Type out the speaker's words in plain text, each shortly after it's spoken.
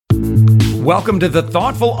Welcome to the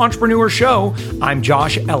Thoughtful Entrepreneur Show. I'm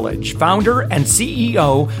Josh Elledge, founder and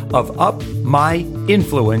CEO of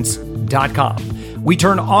UpMyInfluence.com. We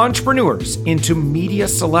turn entrepreneurs into media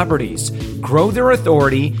celebrities, grow their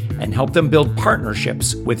authority, and help them build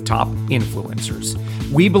partnerships with top influencers.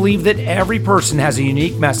 We believe that every person has a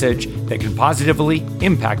unique message that can positively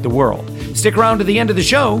impact the world. Stick around to the end of the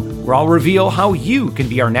show, where I'll reveal how you can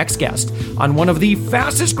be our next guest on one of the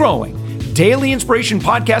fastest growing daily inspiration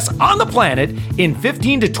podcasts on the planet in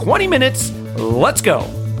 15 to 20 minutes. Let's go.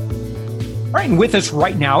 All right, and with us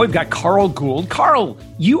right now, we've got Carl Gould. Carl,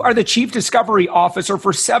 you are the Chief Discovery Officer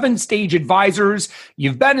for 7 Stage Advisors.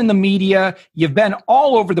 You've been in the media. You've been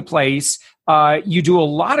all over the place. You do a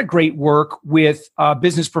lot of great work with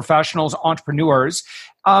business professionals, entrepreneurs.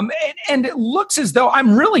 And it looks as though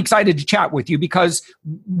I'm really excited to chat with you because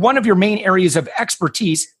one of your main areas of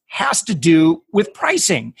expertise has to do with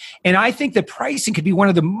pricing. And I think that pricing could be one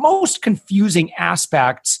of the most confusing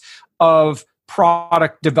aspects of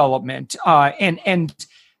product development. And if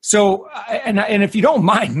you don't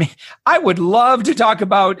mind, I would love to talk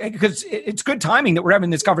about, because it's good timing that we're having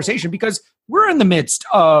this conversation, because we're in the midst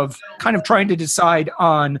of kind of trying to decide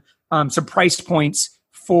on some price points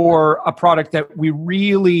for a product that we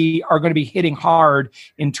really are going to be hitting hard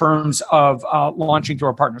in terms of launching through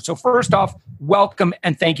our partners. So first off, welcome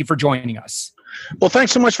and thank you for joining us. Well,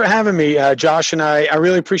 thanks so much for having me, Josh, and I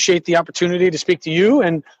really appreciate the opportunity to speak to you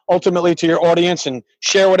and ultimately to your audience and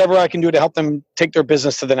share whatever I can do to help them take their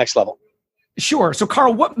business to the next level. Sure. So,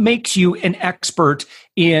 Carl, what makes you an expert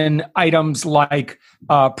in items like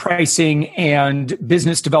pricing and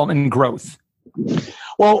business development and growth?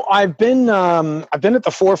 Well, I've been at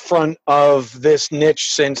the forefront of this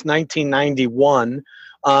niche since 1991.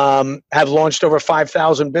 Have launched over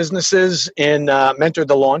 5,000 businesses and mentored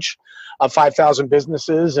the launch of 5,000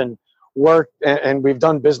 businesses and worked, and we've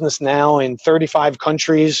done business now in 35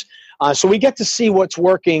 countries. So we get to see what's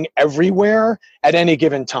working everywhere at any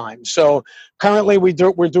given time. So currently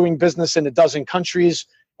we're doing business in 12 countries.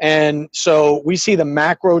 And so we see the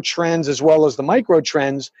macro trends as well as the micro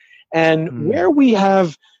trends. And where we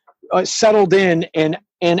have settled in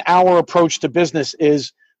our approach to business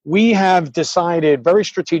is we have decided very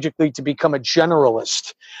strategically to become a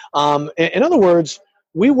generalist. In other words,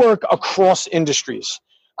 we work across industries.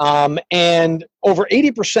 And over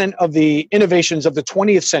 80% of the innovations of the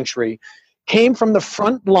 20th century came from the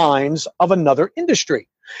front lines of another industry.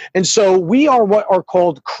 And so we are what are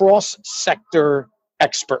called cross-sector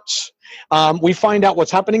experts. We find out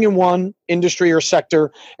what's happening in one industry or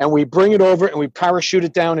sector, and we bring it over and we parachute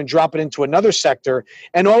it down and drop it into another sector.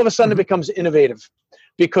 And all of a sudden it becomes innovative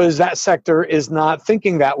because that sector is not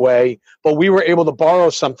thinking that way, but we were able to borrow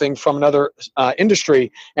something from another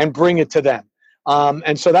industry and bring it to them.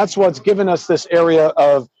 And so that's what's given us this area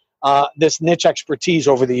of this niche expertise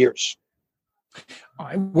over the years.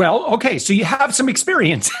 Well, okay, so you have some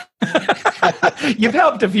experience. You've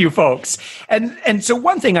helped a few folks. And so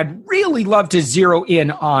one thing I'd really love to zero in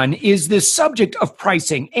on is this subject of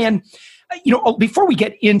pricing. And, before we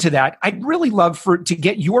get into that, I'd really love to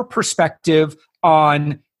get your perspective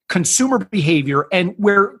on consumer behavior and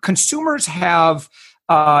where consumers have,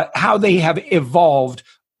 how they have evolved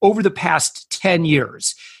over the past 10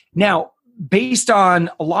 years. Now, based on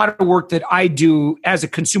a lot of work that I do as a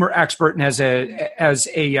consumer expert and as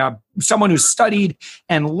someone who's studied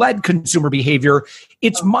and led consumer behavior,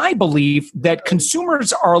 it's my belief that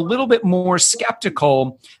consumers are a little bit more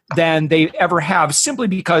skeptical than they ever have, simply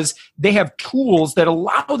because they have tools that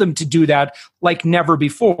allow them to do that like never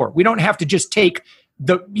before. We don't have to just take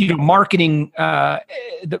the marketing,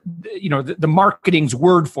 the marketing's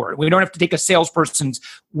word for it. We don't have to take a salesperson's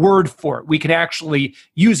word for it. We can actually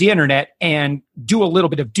use the internet and do a little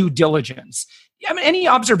bit of due diligence. I mean, any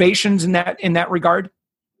observations in that regard?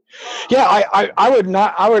 Yeah, I would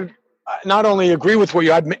not only agree with what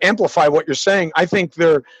I'd amplify what you're saying. I think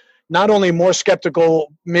they're not only more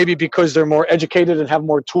skeptical, maybe because they're more educated and have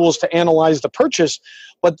more tools to analyze the purchase,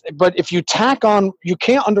 but if you tack on, you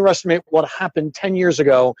can't underestimate what happened 10 years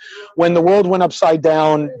ago when the world went upside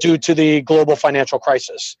down due to the global financial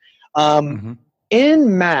crisis.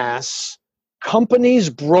 En masse,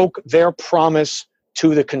 companies broke their promise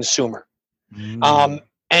to the consumer. And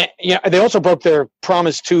they also broke their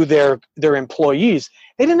promise to their employees.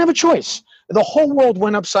 They didn't have a choice. The whole world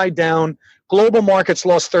went upside down. Global markets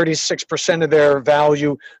lost 36% of their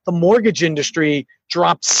value. The mortgage industry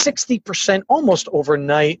dropped 60% almost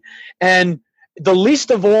overnight. And the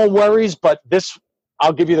least of all worries, but this,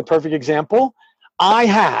 I'll give you the perfect example. I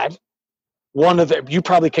had one of the, you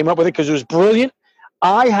probably came up with it because it was brilliant.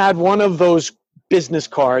 I had one of those business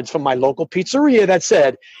cards from my local pizzeria that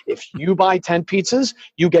said, if you buy 10 pizzas,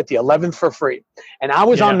 you get the 11th for free. And I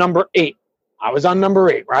was on number 8.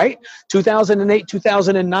 Right? 2008,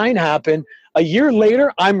 2009 happened. A year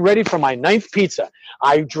later, I'm ready for my 9th pizza.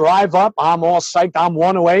 I drive up, I'm all psyched, I'm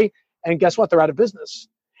one away, and guess what? They're out of business.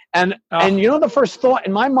 And the first thought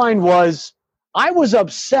in my mind was, I was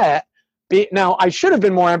upset. Now, I should have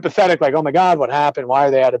been more empathetic, like, oh my God, what happened? Why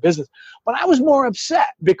are they out of business? But I was more upset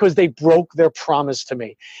because they broke their promise to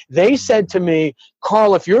me. They said to me,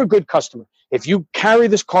 Carl, if you're a good customer, if you carry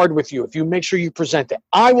this card with you, if you make sure you present it,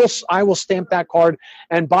 I will stamp that card.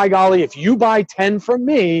 And by golly, if you buy 10 from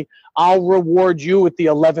me, I'll reward you with the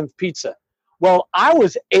 11th pizza. Well, I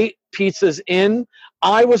was 8 pizzas in.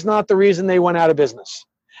 I was not the reason they went out of business.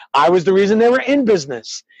 I was the reason they were in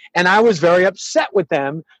business. And I was very upset with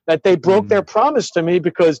them that they broke their promise to me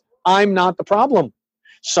because I'm not the problem.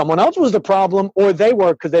 Someone else was the problem, or they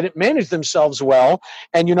were, because they didn't manage themselves well.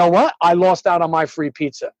 And you know what? I lost out on my free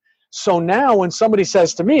pizza. So now when somebody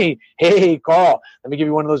says to me, hey, Carl, let me give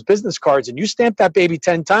you one of those business cards, and you stamp that baby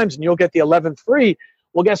 10 times and you'll get the 11th free.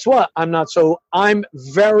 Well, guess what? I'm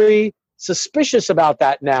very suspicious about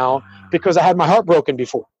that now because I had my heart broken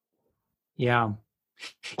before. Yeah.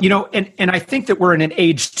 And I think that we're in an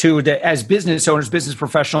age too that as business owners, business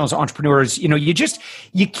professionals, entrepreneurs,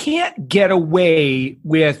 you can't get away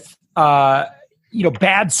with,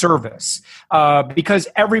 bad service because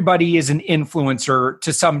everybody is an influencer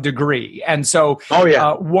to some degree. And so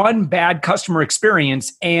one bad customer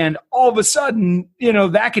experience and all of a sudden,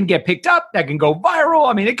 that can get picked up, that can go viral.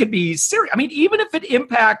 I mean, it could be serious. I mean, even if it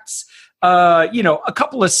impacts a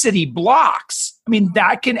couple of city blocks, I mean,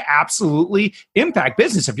 that can absolutely impact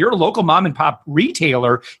business. If you're a local mom and pop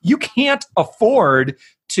retailer, you can't afford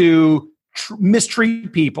to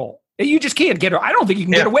mistreat people. You just can't I don't think you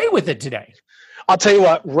can get away with it today. I'll tell you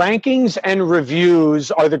what, rankings and reviews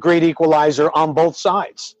are the great equalizer on both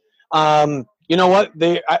sides. You know what?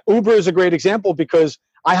 Uber is a great example because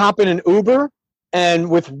I hop in an Uber, and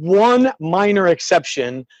with one minor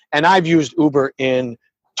exception, and I've used Uber in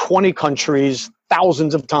 20 countries,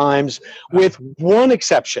 thousands of times. With one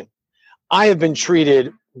exception, I have been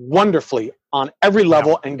treated wonderfully on every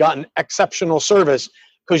level and gotten exceptional service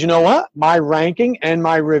because you know what? My ranking and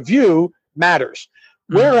my review matters.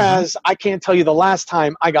 Whereas I can't tell you the last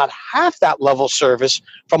time I got half that level service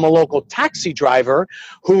from a local taxi driver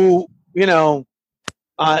who,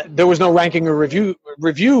 there was no ranking or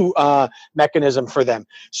review mechanism for them.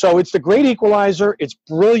 So it's the great equalizer. It's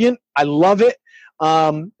brilliant. I love it.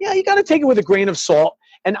 You got to take it with a grain of salt.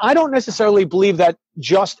 And I don't necessarily believe that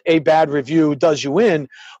just a bad review does you in,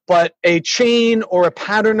 but a chain or a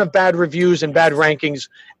pattern of bad reviews and bad rankings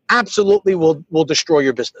absolutely will destroy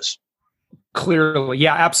your business. Clearly.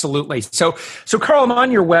 Yeah, absolutely. So Carl, I'm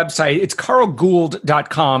on your website. It's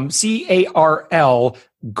carlgould.com, CARL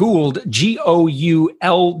Gould, GOULD.com.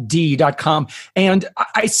 And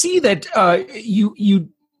I see that you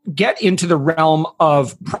get into the realm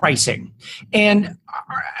of pricing. And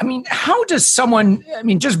I mean, how does someone,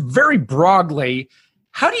 just very broadly,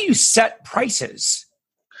 how do you set prices?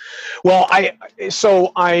 Well,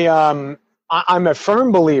 I'm a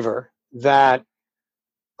firm believer that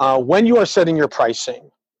when you are setting your pricing,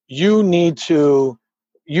 you need to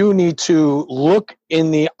look in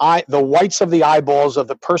the whites of the eyeballs of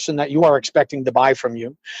the person that you are expecting to buy from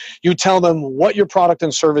you. You tell them what your product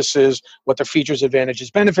and service is, what the features, advantages,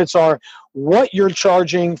 benefits are, what you're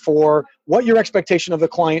charging for, what your expectation of the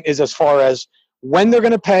client is as far as when they're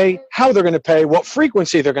going to pay, how they're going to pay, what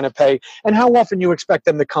frequency they're going to pay, and how often you expect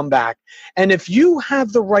them to come back. And if you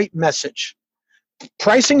have the right message,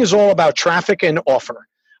 pricing is all about traffic and offer.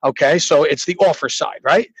 Okay, so it's the offer side,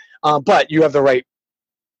 right? But you have the right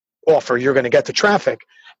offer, you're going to get the traffic.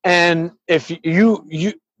 And if you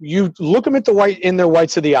look them at in their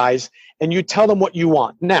whites of the eyes, and you tell them what you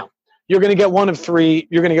want. Now, you're going to get one of three.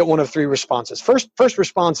 You're going to get one of 3 responses. First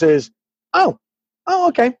response is, oh,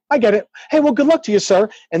 okay, I get it. Hey, well, good luck to you, sir.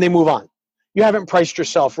 And they move on. You haven't priced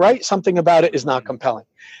yourself right. Something about it is not compelling.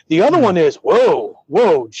 The other one is, whoa,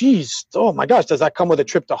 geez, oh my gosh, does that come with a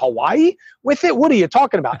trip to Hawaii with it? What are you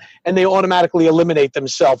talking about? And they automatically eliminate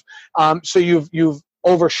themselves. So you've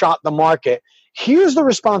overshot the market. Here's the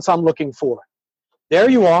response I'm looking for. There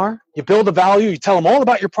you are. You build a value. You tell them all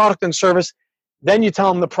about your product and service. Then you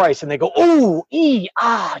tell them the price, and they go,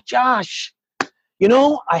 Josh,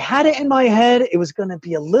 I had it in my head. It was going to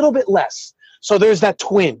be a little bit less. So there's that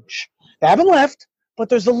twinge. They haven't left, but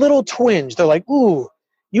there's a little twinge. They're like, ooh,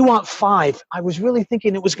 you want 5. I was really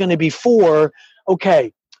thinking it was going to be 4.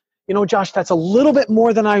 Okay, Josh, that's a little bit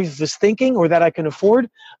more than I was thinking or that I can afford,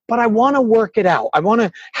 but I want to work it out.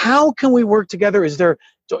 How can we work together? Do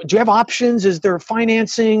you have options? Is there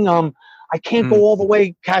financing? I can't go all the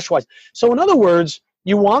way cash wise. So in other words,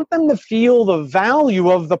 you want them to feel the value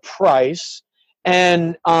of the price,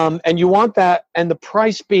 and you want that, and the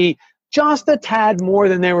price be just a tad more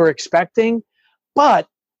than they were expecting, but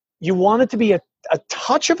you want it to be a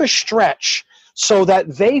touch of a stretch so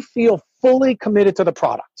that they feel fully committed to the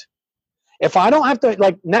product. If I don't have to,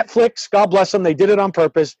 like Netflix, God bless them, they did it on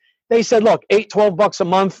purpose. They said, look, $12 a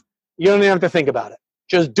month, you don't even have to think about it.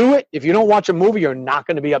 Just do it. If you don't watch a movie, you're not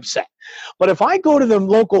going to be upset. But if I go to the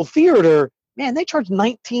local theater, man, they charge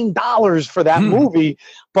 $19 for that movie.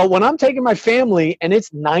 But when I'm taking my family and it's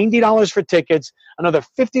 $90 for tickets, another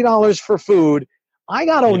 $50 for food, I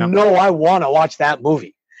got to know I want to watch that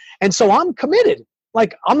movie. And so I'm committed. I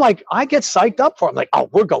get psyched up for it. I'm like, oh,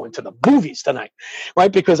 we're going to the movies tonight,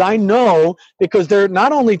 right? Because I know, because they're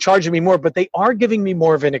not only charging me more, but they are giving me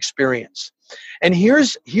more of an experience. And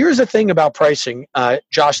here's the thing about pricing,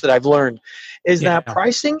 Josh, that I've learned, is that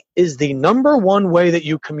pricing is the number one way that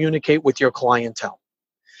you communicate with your clientele.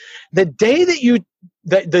 The day that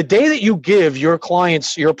you give your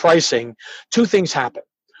clients your pricing, two things happen.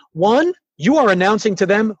 One, you are announcing to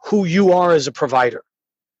them who you are as a provider.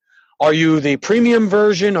 Are you the premium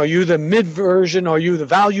version? Are you the mid version? Are you the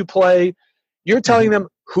value play? You're telling them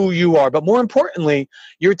who you are. But more importantly,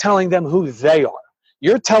 you're telling them who they are.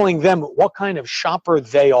 You're telling them what kind of shopper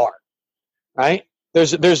they are, right?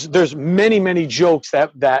 There's many, many jokes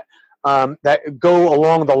that go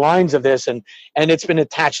along the lines of this, and it's been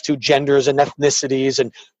attached to genders and ethnicities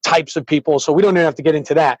and types of people. So we don't even have to get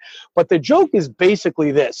into that. But the joke is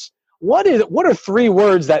basically this. What are three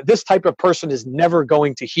words that this type of person is never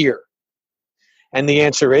going to hear? And the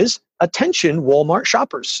answer is, attention, Walmart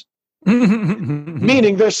shoppers.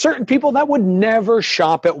 Meaning there's certain people that would never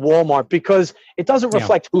shop at Walmart because it doesn't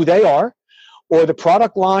reflect who they are or the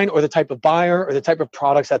product line or the type of buyer or the type of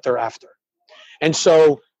products that they're after. And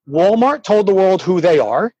so Walmart told the world who they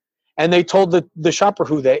are, and they told the shopper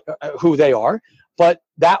who they are, but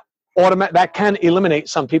that can eliminate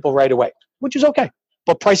some people right away, which is okay.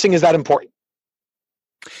 But pricing is that important.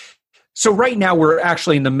 So right now we're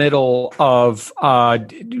actually in the middle of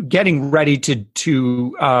getting ready to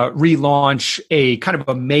relaunch a kind of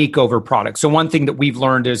a makeover product. So one thing that we've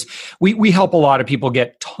learned is we help a lot of people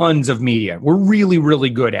get tons of media. We're really, really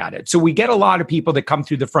good at it. So we get a lot of people that come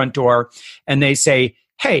through the front door and they say,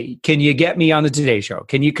 hey, can you get me on the Today Show?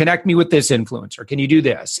 Can you connect me with this influencer? Can you do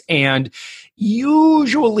this? And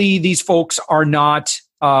usually these folks are not,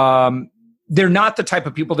 they're not the type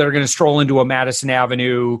of people that are going to stroll into a Madison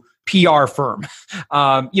Avenue PR firm.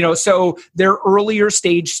 So they're earlier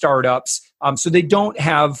stage startups. So they don't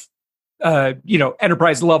have,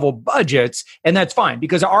 enterprise level budgets, and that's fine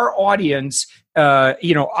because our audience, part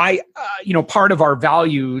of our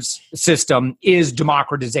values system is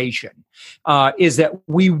democratization, is that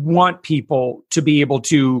we want people to be able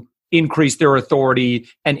to increase their authority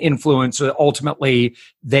and influence so that ultimately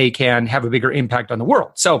they can have a bigger impact on the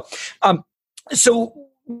world. So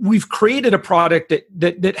we've created a product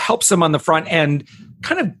that helps them on the front end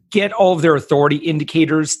kind of get all of their authority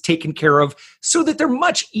indicators taken care of so that they're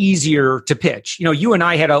much easier to pitch. You and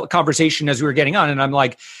I had a conversation as we were getting on, and I'm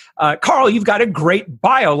like, Carl, you've got a great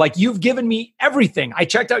bio. Like, you've given me everything. I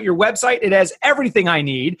checked out your website. It has everything I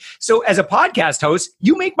need. So as a podcast host,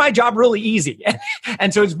 you make my job really easy.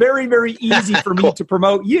 And so it's very, very easy for me to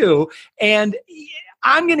promote you. And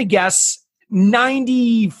I'm going to guess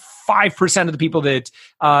 95% of the people that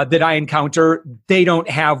I encounter, they don't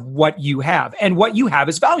have what you have, and what you have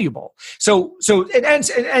is valuable. So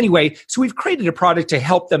anyway, so we've created a product to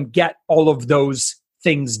help them get all of those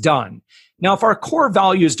things done. Now, if our core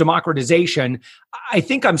value is democratization, I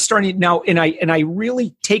think I'm starting now, and I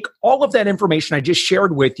really take all of that information I just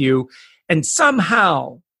shared with you, and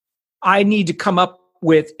somehow I need to come up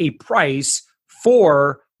with a price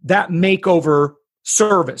for that makeover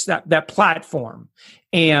service, that platform.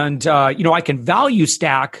 And, I can value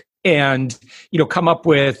stack and, come up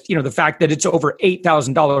with, the fact that it's over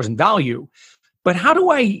 $8,000 in value. But how do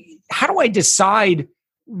I decide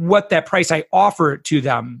what that price I offer to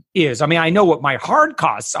them is? I mean, I know what my hard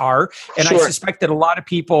costs are, and sure. I suspect that a lot of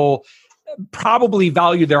people probably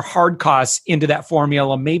value their hard costs into that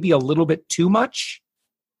formula maybe a little bit too much.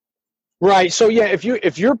 Right. So yeah,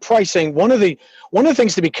 if you're pricing, one of the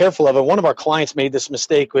things to be careful of, and one of our clients made this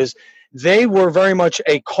mistake, was they were very much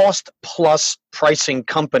a cost plus pricing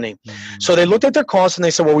company. Mm-hmm. So they looked at their costs and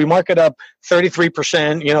they said, well, we mark it up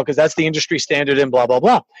 33%, because that's the industry standard and blah, blah,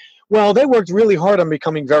 blah. Well, they worked really hard on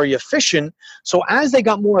becoming very efficient. So as they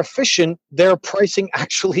got more efficient, their pricing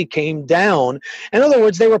actually came down. In other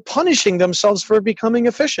words, they were punishing themselves for becoming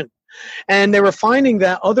efficient. And they were finding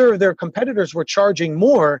that their competitors were charging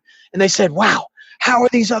more. And they said, wow, how are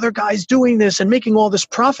these other guys doing this and making all this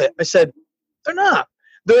profit? I said, they're not.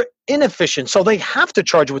 They're inefficient. So they have to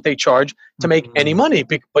charge what they charge to make any money.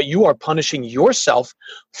 But you are punishing yourself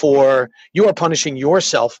for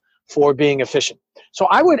being efficient. So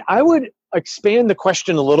I would expand the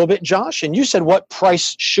question a little bit, Josh. And you said, what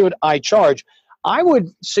price should I charge? I would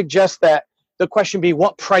suggest that the question be,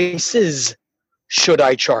 what prices should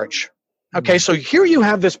I charge? Okay, so here you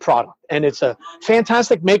have this product, and it's a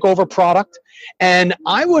fantastic makeover product. And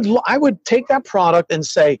I would take that product and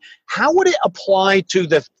say, how would it apply to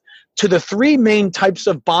the three main types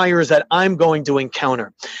of buyers that I'm going to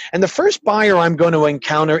encounter? And the first buyer I'm going to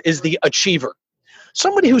encounter is the achiever.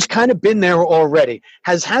 Somebody who's kind of been there already,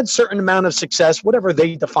 has had certain amount of success, whatever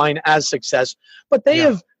they define as success, but they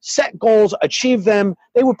have set goals, achieved them.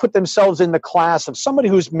 They would put themselves in the class of somebody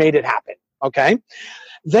who's made it happen, okay?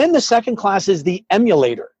 Then the second class is the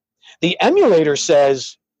emulator. The emulator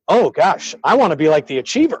says, oh gosh, I want to be like the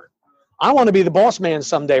achiever. I want to be the boss man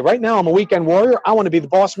someday. Right now I'm a weekend warrior. I want to be the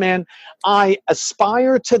boss man. I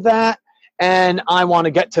aspire to that. And I want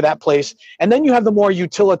to get to that place. And then you have the more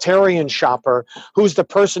utilitarian shopper, who's the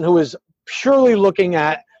person who is purely looking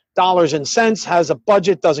at dollars and cents, has a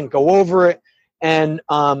budget, doesn't go over it, and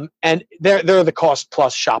they're the cost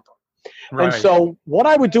plus shopper. Right. And so what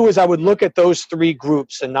I would do is I would look at those three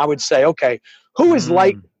groups, and I would say, okay, who is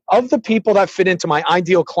like, of the people that fit into my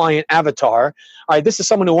ideal client avatar, all right, this is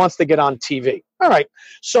someone who wants to get on TV. All right,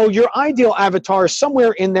 so your ideal avatar,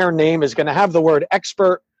 somewhere in their name, is going to have the word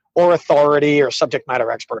expert or authority or subject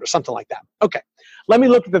matter expert or something like that. Okay, let me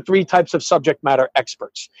look at the three types of subject matter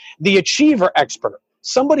experts. The achiever expert,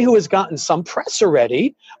 somebody who has gotten some press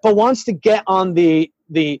already, but wants to get on the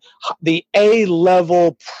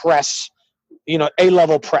A-level press,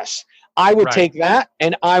 A-level press. I would take that,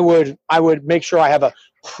 and I would make sure I have a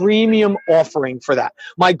premium offering for that,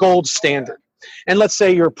 my gold standard. And let's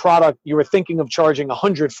say your product, you were thinking of charging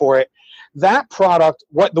 $100 for it. That product,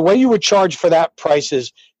 the way you would charge for that price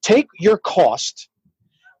is take your cost,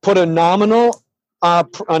 put a nominal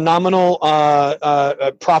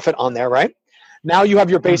profit on there, right? Now you have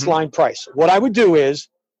your baseline price. What I would do is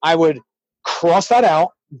I would cross that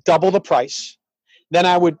out, double the price. Then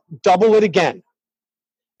I would double it again.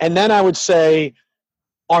 And then I would say,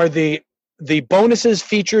 are the bonuses,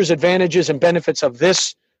 features, advantages, and benefits of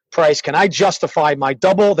this price, can I justify my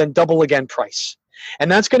double, then double again price?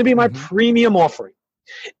 And that's going to be my premium offering.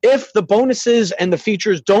 If the bonuses and the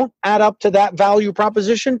features don't add up to that value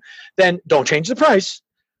proposition, then don't change the price.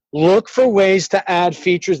 Look for ways to add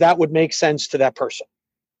features that would make sense to that person.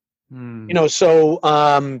 So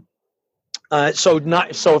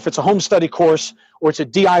if it's a home study course or it's a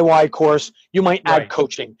DIY course, you might add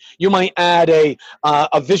coaching. You might add a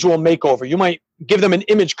visual makeover. You might give them an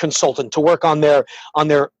image consultant to work on their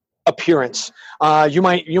appearance. You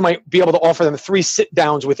might be able to offer them 3 sit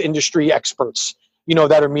downs with industry experts,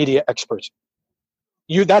 that are media experts.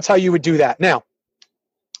 That's how you would do that. Now,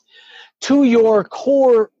 to your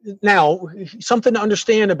core, something to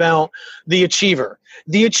understand about the achiever.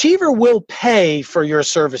 The achiever will pay for your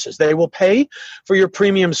services. They will pay for your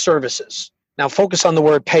premium services. Now, focus on the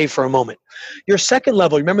word pay for a moment. Your second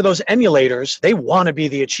level, remember those emulators, they want to be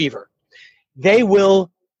the achiever. They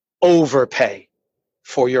will overpay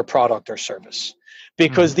for your product or service,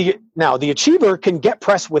 because the achiever can get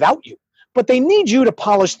press without you, but they need you to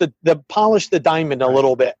polish the diamond a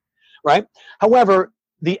little bit, right? However,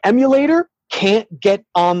 the emulator can't get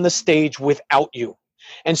on the stage without you,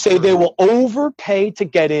 and say they will overpay to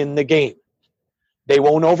get in the game. They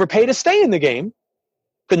won't overpay to stay in the game,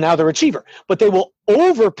 because now they're achiever, but they will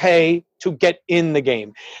overpay to get in the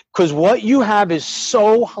game, because what you have is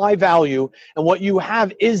so high value, and what you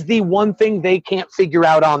have is the one thing they can't figure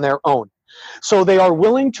out on their own. So they are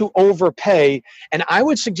willing to overpay, and I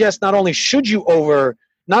would suggest not only could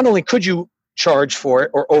you charge for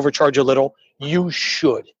it or overcharge a little, you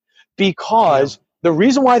should, because the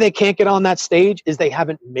reason why they can't get on that stage is they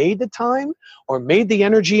haven't made the time or made the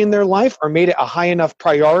energy in their life or made it a high enough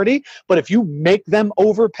priority. But if you make them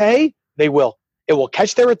overpay, they will. It will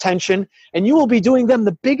catch their attention, and you will be doing them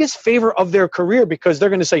the biggest favor of their career, because they're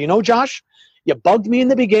going to say, Josh, you bugged me in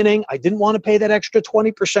the beginning. I didn't want to pay that extra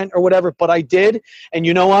 20% or whatever, but I did. And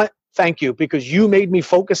you know what? Thank you, because you made me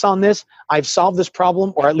focus on this. I've solved this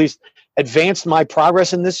problem, or at least advanced my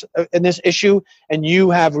progress in this issue, and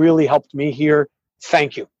you have really helped me here.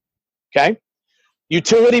 Thank you. Okay?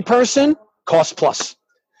 Utility person, cost plus.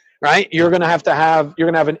 right? You're going to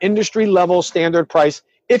have an industry level standard price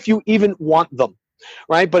if you even want them,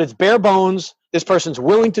 right? But it's bare bones. This person's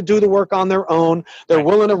willing to do the work on their own. They're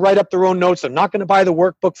willing to write up their own notes. They're not going to buy the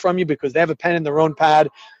workbook from you because they have a pen in their own pad.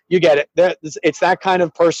 You get it. It's that kind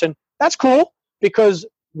of person. That's cool, because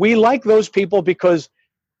we like those people because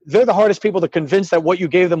they're the hardest people to convince that what you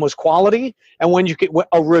gave them was quality. And when you get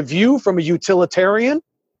a review from a utilitarian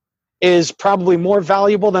is probably more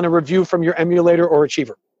valuable than a review from your emulator or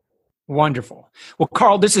achiever. Wonderful. Well,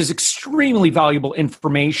 Carl, this is extremely valuable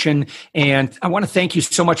information, and I want to thank you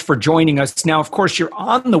so much for joining us. Now, of course, you're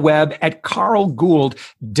on the web at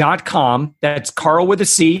carlgould.com. That's Carl with a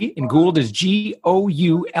C, and Gould is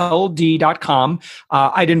Gould.com.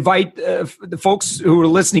 I'd invite the folks who are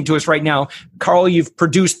listening to us right now. Carl, you've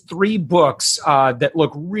produced 3 books that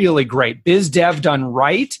look really great. Biz Dev Done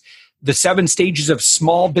Right, The 7 Stages of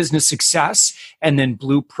Small Business Success, and then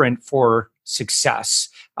Blueprint for Success.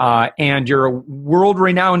 And you're a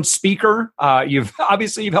world-renowned speaker. You've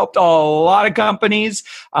helped a lot of companies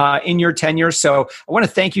in your tenure. So I want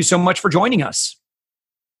to thank you so much for joining us.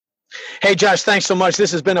 Hey, Josh, thanks so much.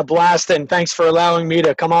 This has been a blast, and thanks for allowing me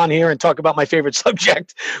to come on here and talk about my favorite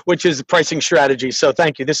subject, which is pricing strategy. So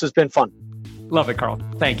thank you. This has been fun. Love it, Carl.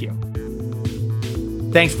 Thank you.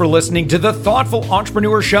 Thanks for listening to the Thoughtful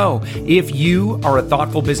Entrepreneur Show. If you are a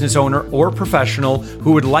thoughtful business owner or professional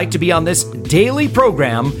who would like to be on this daily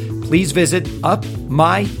program, please visit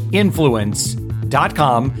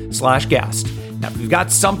upmyinfluence.com/guest. Now, if you've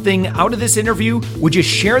got something out of this interview, would you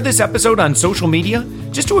share this episode on social media?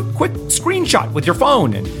 Just do a quick screenshot with your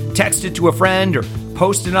phone and text it to a friend or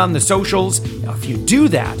post it on the socials. Now, if you do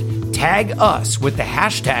that, tag us with the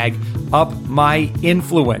hashtag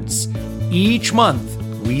UpMyInfluence. Each month,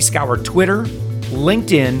 we scour Twitter,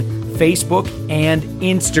 LinkedIn, Facebook, and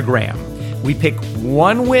Instagram. We pick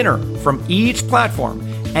one winner from each platform,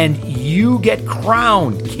 and you get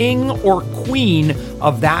crowned king or queen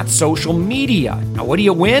of that social media. Now, what do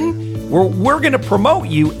you win? We're going to promote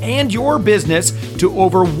you and your business to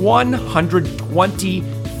over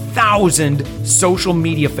 120,000 social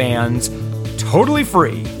media fans, totally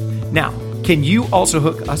free. Now, can you also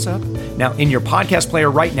hook us up? Now, in your podcast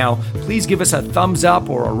player right now, please give us a thumbs up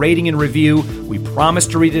or a rating and review. We promise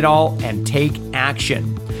to read it all and take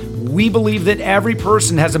action. We believe that every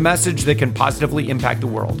person has a message that can positively impact the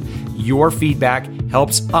world. Your feedback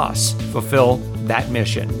helps us fulfill that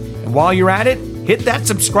mission. And while you're at it, hit that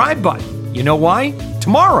subscribe button. You know why?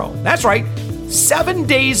 Tomorrow, that's right, 7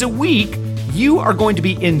 days a week, you are going to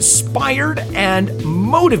be inspired and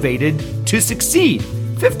motivated to succeed.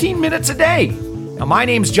 15 minutes a day. Now, my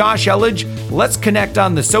name's Josh Elledge. Let's connect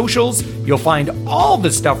on the socials. You'll find all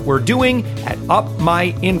the stuff we're doing at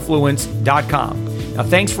upmyinfluence.com. Now,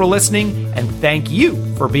 thanks for listening, and thank you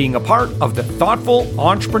for being a part of the Thoughtful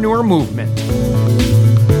Entrepreneur Movement.